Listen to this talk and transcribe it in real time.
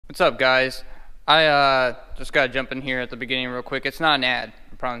What's up, guys? I just gotta jump in here at the beginning real quick. It's not an ad.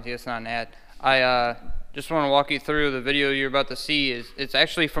 I promise you, it's not an ad. I just want to walk you through the video you're about to see. It's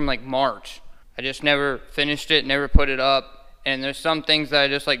actually from like March. I just never finished it, never put it up, and there's some things that I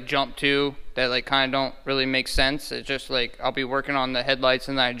just like jump to that like kind of don't really make sense. It's just like I'll be working on the headlights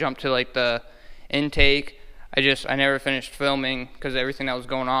and then I jump to like the intake. I never finished filming because of everything that was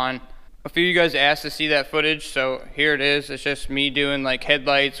going on. A few of you guys asked to see that footage, so here it is. It's just me doing like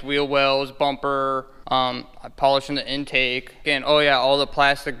headlights, wheel wells, bumper, polishing the intake. Again, oh yeah, all the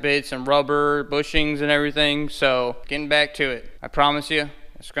plastic bits and rubber, bushings and everything. So getting back to it. I promise you,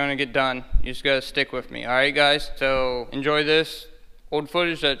 it's gonna get done. You just gotta stick with me, alright guys? So enjoy this old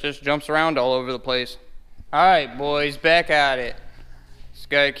footage that just jumps around all over the place. Alright boys, back at it. Just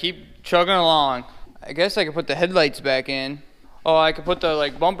gotta keep chugging along. I guess I could put the headlights back in. Oh, I could put the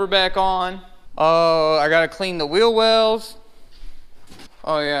like bumper back on. Oh, I gotta clean the wheel wells.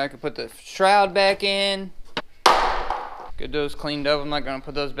 Oh yeah, I could put the shroud back in. Get those cleaned up. I'm not gonna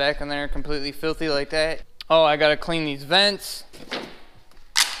put those back in there completely filthy like that. Oh, I gotta clean these vents.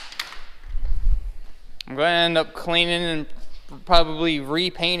 I'm gonna end up cleaning and probably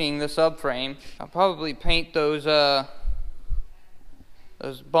repainting the subframe. I'll probably paint those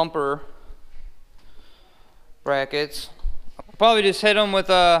bumper brackets. Probably just hit them with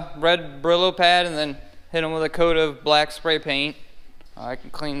a red Brillo pad and then hit them with a coat of black spray paint. I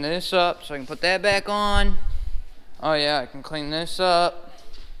can clean this up so I can put that back on. Oh yeah, I can clean this up.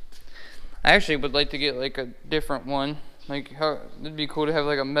 I actually would like to get like a different one. Like it'd be cool to have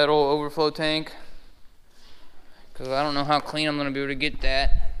like a metal overflow tank. Cause I don't know how clean I'm gonna be able to get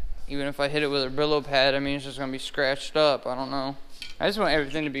that. Even if I hit it with a Brillo pad, I mean it's just gonna be scratched up. I don't know. I just want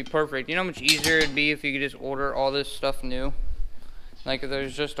everything to be perfect. You know how much easier it'd be if you could just order all this stuff new? Like if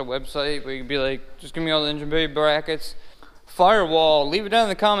there's just a website where you could be like, just give me all the engine bay brackets. Firewall, leave it down in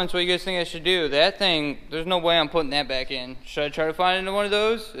the comments what you guys think I should do. That thing, there's no way I'm putting that back in. Should I try to find one of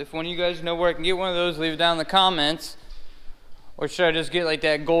those? If one of you guys know where I can get one of those, leave it down in the comments. Or should I just get like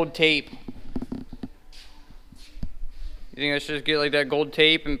that gold tape? You think I should just get like that gold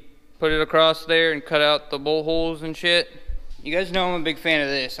tape and put it across there and cut out the bolt holes and shit? You guys know I'm a big fan of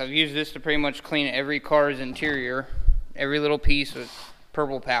this. I've used this to pretty much clean every car's interior. Every little piece with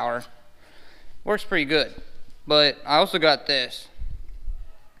purple power. Works pretty good. But I also got this.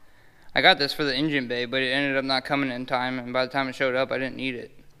 I got this for the engine bay, but it ended up not coming in time, and by the time it showed up I didn't need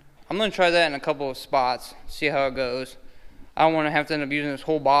it. I'm going to try that in a couple of spots, see how it goes. I don't want to have to end up using this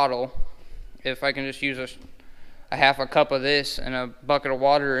whole bottle. If I can just use a half a cup of this and a bucket of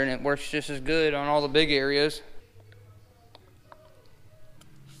water, and it works just as good on all the big areas.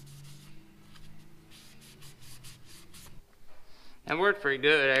 That worked pretty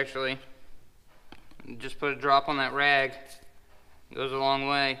good, actually. Just put a drop on that rag. It goes a long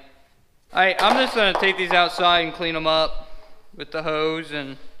way. Alright, I'm just going to take these outside and clean them up with the hose.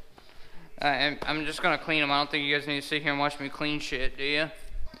 And I'm just going to clean them. I don't think you guys need to sit here and watch me clean shit, do you?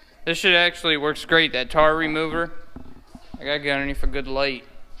 This shit actually works great. That tar remover. I got to get underneath a good light.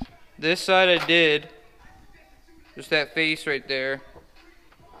 This side I did. Just that face right there.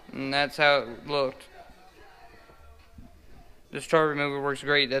 And that's how it looked. This tar remover works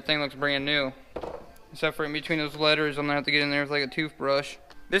great. That thing looks brand new. Except for in between those letters, I'm going to have to get in there with like a toothbrush.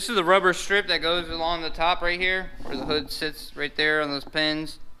 This is the rubber strip that goes along the top right here, where the hood sits right there on those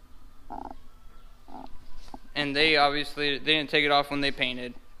pins. And they didn't take it off when they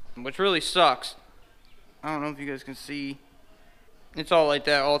painted, which really sucks. I don't know if you guys can see. It's all like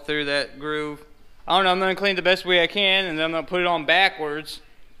that all through that groove. I don't know, I'm going to clean it the best way I can, and then I'm going to put it on backwards.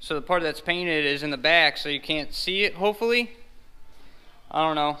 So the part that's painted is in the back, so you can't see it, hopefully. I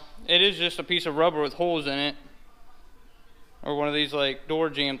don't know. It is just a piece of rubber with holes in it. Or one of these like door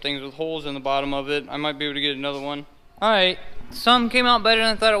jamb things with holes in the bottom of it. I might be able to get another one. Alright, some came out better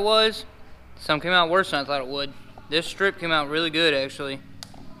than I thought it was. Some came out worse than I thought it would. This strip came out really good, actually.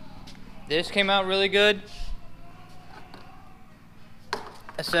 This came out really good.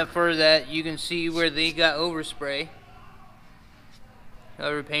 Except for that you can see where they got overspray. I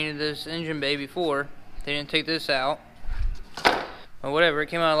repainted this engine bay before. They didn't take this out. But whatever, it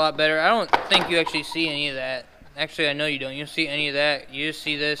came out a lot better. I don't think you actually see any of that. Actually, I know you don't. You don't see any of that. You just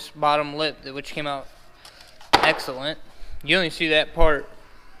see this bottom lip, which came out excellent. You only see that part,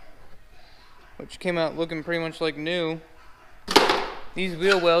 which came out looking pretty much like new. These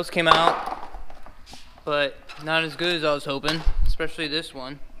wheel wells came out, but not as good as I was hoping. Especially this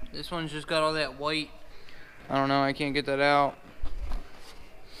one. This one's just got all that white. I don't know, I can't get that out.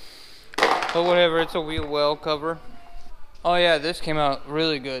 But whatever, it's a wheel well cover. Oh yeah, this came out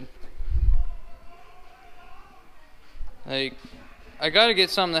really good. Like, I gotta get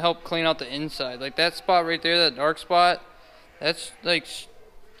something to help clean out the inside. Like that spot right there, that dark spot, that's like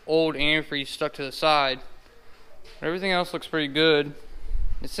old antifreeze stuck to the side. But everything else looks pretty good.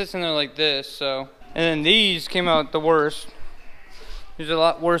 It sits in there like this, so. And then these came out the worst. These are a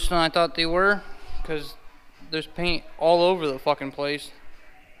lot worse than I thought they were, because there's paint all over the fucking place.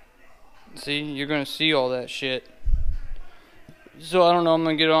 See, you're gonna see all that shit. So I don't know, I'm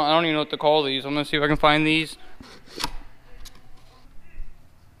gonna get on, I don't even know what to call these. I'm gonna see if I can find these.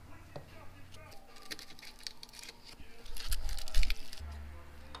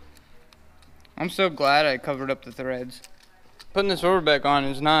 I'm so glad I covered up the threads. Putting this rubber back on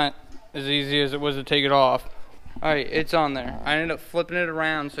is not as easy as it was to take it off. Alright, it's on there. I ended up flipping it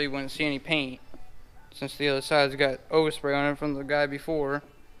around so you wouldn't see any paint, since the other side's got overspray on it from the guy before.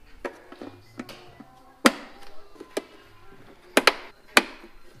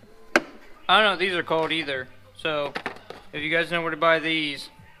 I don't know what these are called either, so if you guys know where to buy these,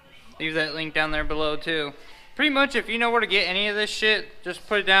 leave that link down there below too. Pretty much if you know where to get any of this shit, just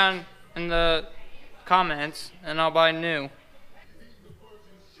put it down in the comments and I'll buy new.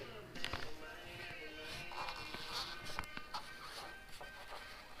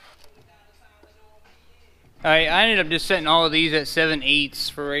 Alright, I ended up just setting all of these at 7/8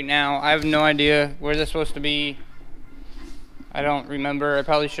 for right now. I have no idea where they're supposed to be. I don't remember. I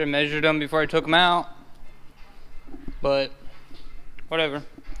probably should have measured them before I took them out. But, whatever.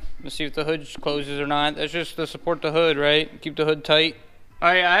 Let's see if the hood closes or not. That's just to support the hood, right? Keep the hood tight.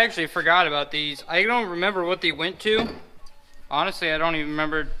 Alright, I actually forgot about these. I don't remember what they went to. Honestly, I don't even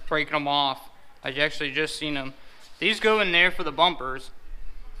remember breaking them off. I actually just seen them. These go in there for the bumpers.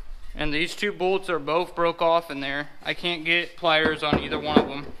 And these two bolts are both broke off in there. I can't get pliers on either one of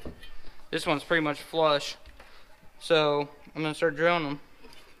them. This one's pretty much flush. So, I'm going to start drilling them.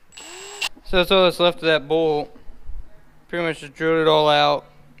 So that's all that's left of that bolt. Pretty much just drilled it all out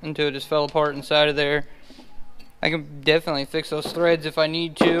until it just fell apart inside of there. I can definitely fix those threads if I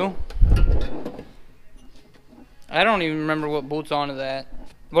need to. I don't even remember what bolt's onto that.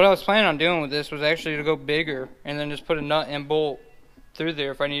 What I was planning on doing with this was actually to go bigger and then just put a nut and bolt through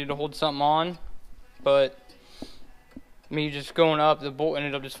there if I needed to hold something on. But me just going up, the bolt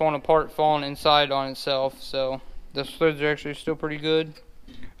ended up just falling apart, falling inside on itself. So those threads are actually still pretty good.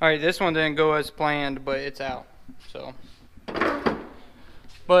 Alright, this one didn't go as planned, but it's out. So,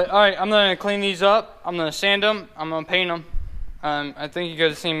 but alright, I'm gonna clean these up. I'm gonna sand them. I'm gonna paint them. I think you guys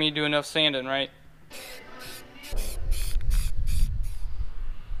have seen me do enough sanding, right?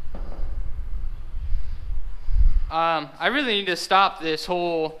 I really need to stop this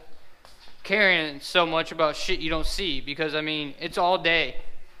whole caring so much about shit you don't see, because I mean, it's all day.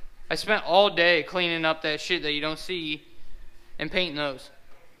 I spent all day cleaning up that shit that you don't see and painting those.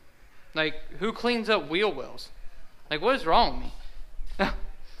 Like, who cleans up wheel wells? Like, what is wrong with me?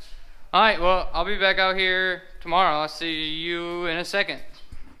 Alright, well, I'll be back out here tomorrow. I'll see you in a second.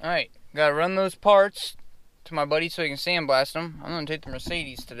 Alright, gotta run those parts to my buddy so he can sandblast them. I'm gonna take the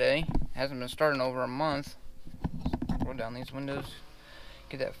Mercedes today. Hasn't been starting over a month. Roll down these windows.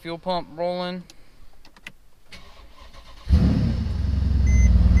 Get that fuel pump rolling.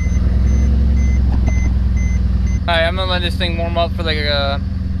 Alright, I'm gonna let this thing warm up for like I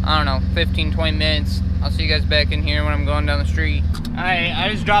don't know, 15-20 minutes. I'll see you guys back in here when I'm going down the street. Alright, I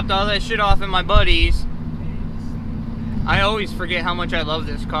just dropped all that shit off at my buddy's. I always forget how much I love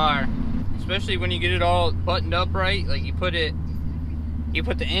this car. Especially when you get it all buttoned up right. Like you put the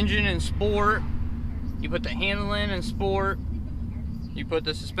engine in sport, you put the handling in sport, you put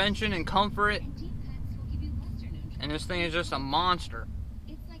the suspension in comfort, and this thing is just a monster.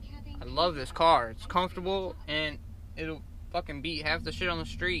 I love this car. It's comfortable and it'll fucking beat half the shit on the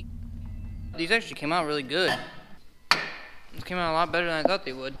street. These actually came out really good. These came out a lot better than I thought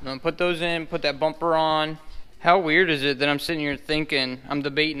they would. I'm gonna put those in, put that bumper on. How weird is it that I'm sitting here thinking, I'm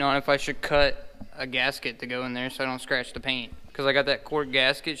debating on if I should cut a gasket to go in there so I don't scratch the paint. Because I got that cork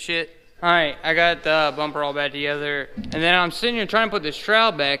gasket shit. Alright, I got the bumper all back together. And then I'm sitting here trying to put this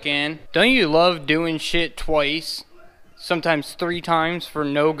shroud back in. Don't you love doing shit twice? Sometimes 3 times for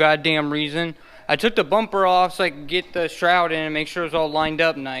no goddamn reason. I took the bumper off so I could get the shroud in and make sure it was all lined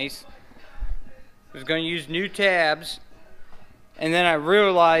up nice. I was going to use new tabs. And then I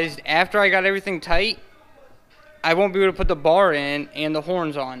realized after I got everything tight, I won't be able to put the bar in and the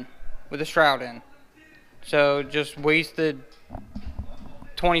horns on with the shroud in. So just wasted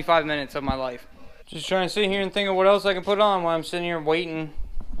 25 minutes of my life. Just trying to sit here and think of what else I can put on while I'm sitting here waiting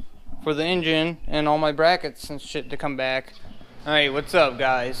for the engine and all my brackets and shit to come back. Alright, what's up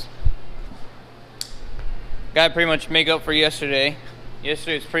guys? Gotta pretty much make up for yesterday.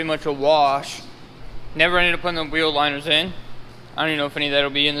 Yesterday was pretty much a wash. Never ended up putting the wheel liners in. I don't even know if any of that will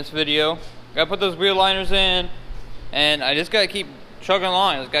be in this video. Gotta put those wheel liners in, and I just gotta keep chugging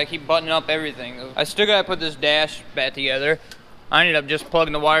along. I just gotta keep buttoning up everything. I still gotta put this dash back together. I ended up just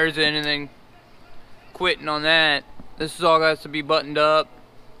plugging the wires in and then quitting on that. This is all got to be buttoned up.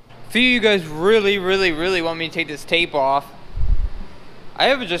 A few of you guys really want me to take this tape off. I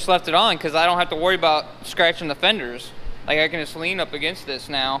haven't just left it on because I don't have to worry about scratching the fenders. Like, I can just lean up against this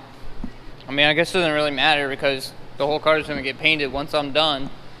now. I mean, I guess it doesn't really matter because the whole car is going to get painted once I'm done.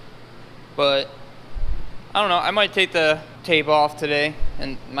 But I don't know, I might take the tape off today,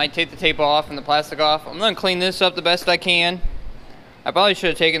 and might take the tape off and the plastic off. I'm going to clean this up the best I can. I probably should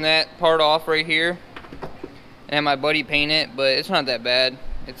have taken that part off right here and had my buddy paint it, but it's not that bad.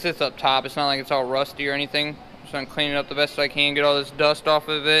 It sits up top. It's not like it's all rusty or anything. So I'm cleaning it up the best I can, get all this dust off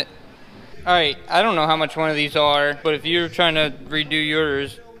of it. Alright, I don't know how much one of these are, but if you're trying to redo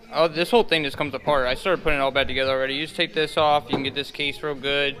yours, oh, this whole thing just comes apart. I started putting it all back together already. You just take this off, you can get this case real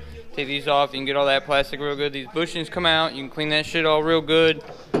good. Take these off, you can get all that plastic real good. These bushings come out, you can clean that shit all real good.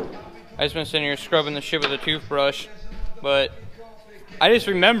 I just been sitting here scrubbing the shit with a toothbrush, but I just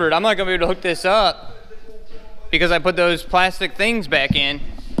remembered I'm not gonna be able to hook this up because I put those plastic things back in.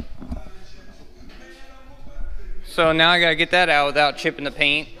 So now I gotta get that out without chipping the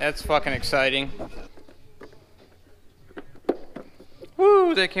paint. That's fucking exciting.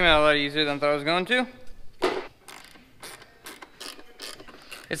 Woo, that came out a lot easier than I thought it was going to.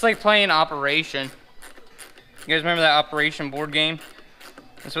 It's like playing Operation. You guys remember that Operation board game?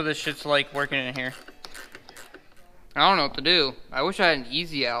 That's what this shit's like working in here. I don't know what to do. I wish I had an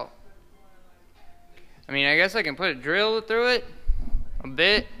easy out. I mean, I guess I can put a drill through it a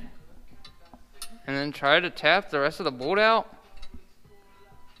bit and then try to tap the rest of the bolt out.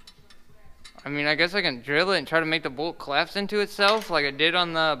 I mean, I guess I can drill it and try to make the bolt collapse into itself like I did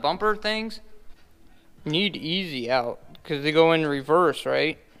on the bumper things. Need easy out because they go in reverse,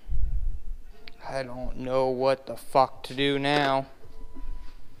 right? I don't know what the fuck to do now.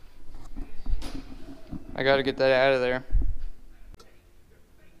 I gotta get that out of there.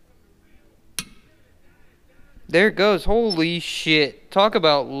 There it goes. Holy shit. Talk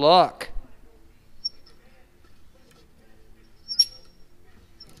about luck.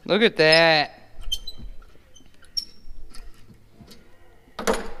 Look at that.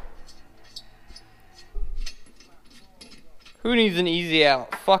 Who needs an easy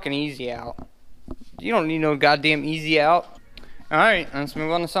out? Fucking easy out. You don't need no goddamn easy out. Alright, let's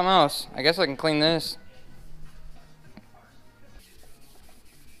move on to something else. I guess I can clean this.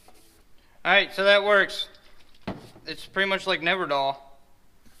 Alright, so that works. It's pretty much like Neverdoll.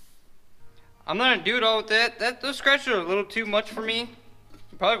 I'm not gonna do it all with that. Those scratches are a little too much for me.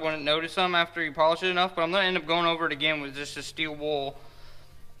 You probably wouldn't notice them after you polish it enough, but I'm gonna end up going over it again with just a steel wool.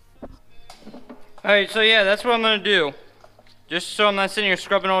 Alright, so yeah, that's what I'm gonna do. Just so I'm not sitting here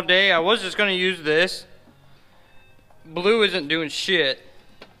scrubbing all day. I was just gonna use this. Blue isn't doing shit.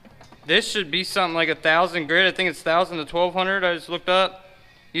 This should be something like 1,000 grit. I think it's 1,000 to 1,200. I just looked up.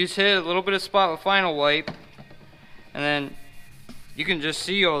 You just hit a little bit of spot with final wipe, and then you can just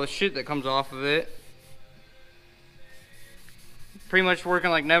see all the shit that comes off of it. Pretty much working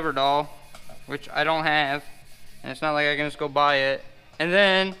like Neverdoll, which I don't have, and it's not like I can just go buy it. And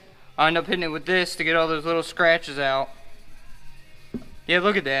then I end up hitting it with this to get all those little scratches out. Yeah,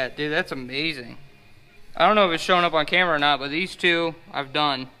 look at that, dude. That's amazing. I don't know if it's showing up on camera or not, but these two I've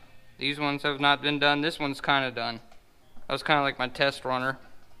done. These ones have not been done. This one's kind of done. That was kind of like my test runner.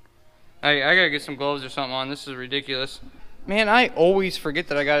 I gotta get some gloves or something on. This is ridiculous. Man, I always forget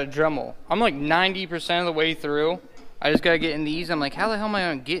that I got a Dremel. I'm like 90% of the way through. I just gotta get in these. I'm like, how the hell am I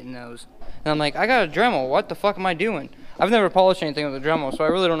gonna get in those? And I'm like, I got a Dremel. What the fuck am I doing? I've never polished anything with a Dremel, so I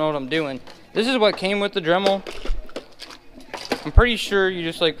really don't know what I'm doing. This is what came with the Dremel. I'm pretty sure you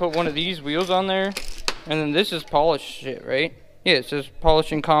just like put one of these wheels on there, and then this is polished shit, right? Yeah, it says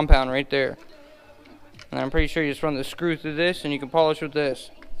polishing compound right there. And I'm pretty sure you just run the screw through this and you can polish with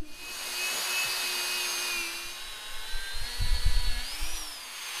this.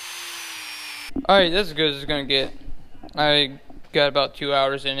 Alright, that's as good as it's gonna get. I got about 2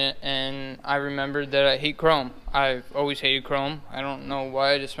 hours in it, and I remembered that I hate chrome. I've always hated chrome. I don't know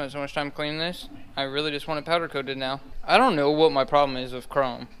why I just spent so much time cleaning this. I really just want it powder coated now. I don't know what my problem is with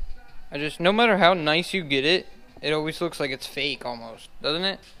chrome. No matter how nice you get it, it always looks like it's fake almost, doesn't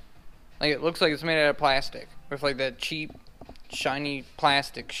it? Like it looks like it's made out of plastic, with like that cheap, shiny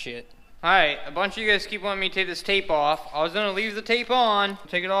plastic shit. Alright, a bunch of you guys keep wanting me to take this tape off. I was gonna leave the tape on,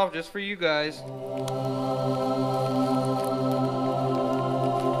 take it off just for you guys.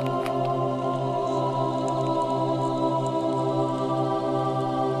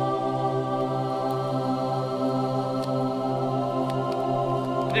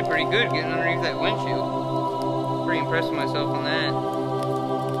 did pretty good getting underneath that windshield. Pretty impressed with myself on that.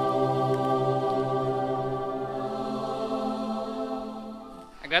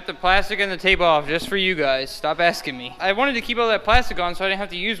 I got the plastic and the tape off just for you guys. Stop asking me. I wanted to keep all that plastic on so I didn't have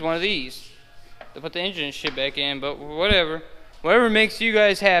to use one of these to put the engine and shit back in, but whatever. Whatever makes you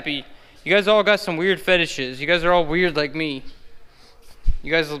guys happy. You guys all got some weird fetishes. You guys are all weird like me.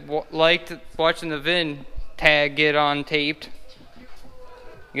 You guys liked watching the VIN tag get on taped.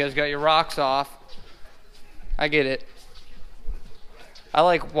 You guys got your rocks off. I get it. I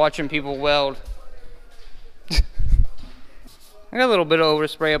like watching people weld. I got a little bit of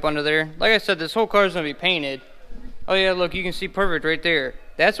overspray up under there. Like I said, this whole car is going to be painted. Oh yeah, look, you can see perfect right there.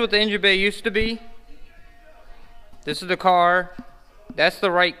 That's what the engine bay used to be. This is the car. That's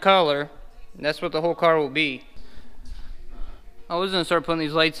the right color. And that's what the whole car will be. I was going to start putting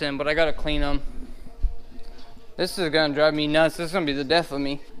these lights in, but I got to clean them. This is going to drive me nuts. This is going to be the death of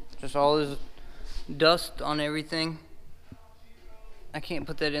me. Just all this dust on everything. I can't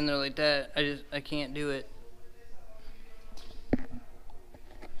put that in there like that. I can't do it.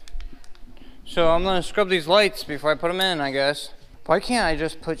 So I'm going to scrub these lights before I put them in, I guess. Why can't I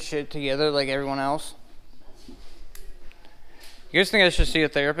just put shit together like everyone else? You guys think I should see a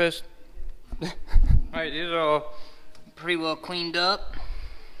therapist? Alright, these are all pretty well cleaned up.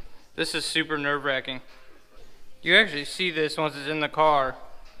 This is super nerve-wracking. You actually see this once it's in the car.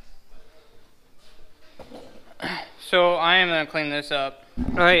 So I am going to clean this up.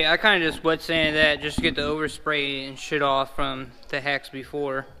 Alright, I kind of just wet sanded that just to get the overspray and shit off from the hacks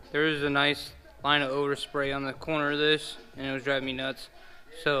before. There is a nice line of overspray on the corner of this, and it was driving me nuts.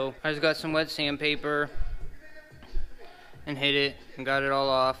 So I just got some wet sandpaper and hit it and got it all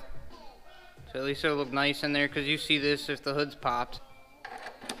off. So at least it'll look nice in there, because you see this if the hood's popped.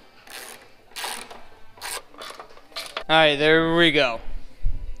 Alright, there we go.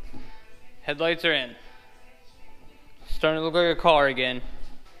 Headlights are in. Starting to look like a car again.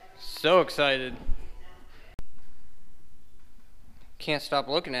 So excited. Can't stop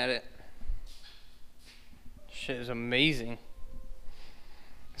looking at it. Shit is amazing.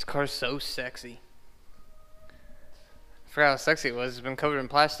 This car's so sexy. I forgot how sexy it was. It's been covered in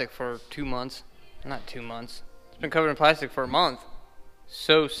plastic for 2 months. Not 2 months. It's been covered in plastic for a month.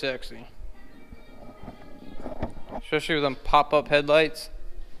 So sexy. Especially with them pop-up headlights.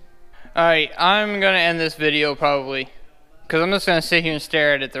 Alright, I'm gonna end this video probably, because I'm just gonna sit here and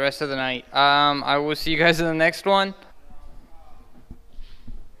stare at it the rest of the night. I will see you guys in the next one.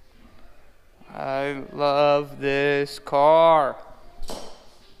 I love this car.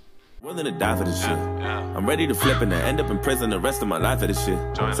 Willing to die for this shit. I'm ready to flip and end up in prison the rest of my life for this shit.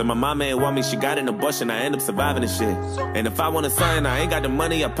 So my mama ain't want me, she got in the bush and I end up surviving this shit. And if I want a son, I ain't got the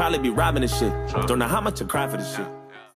money, I'll probably be robbing this shit. Don't know how much I cry for this shit.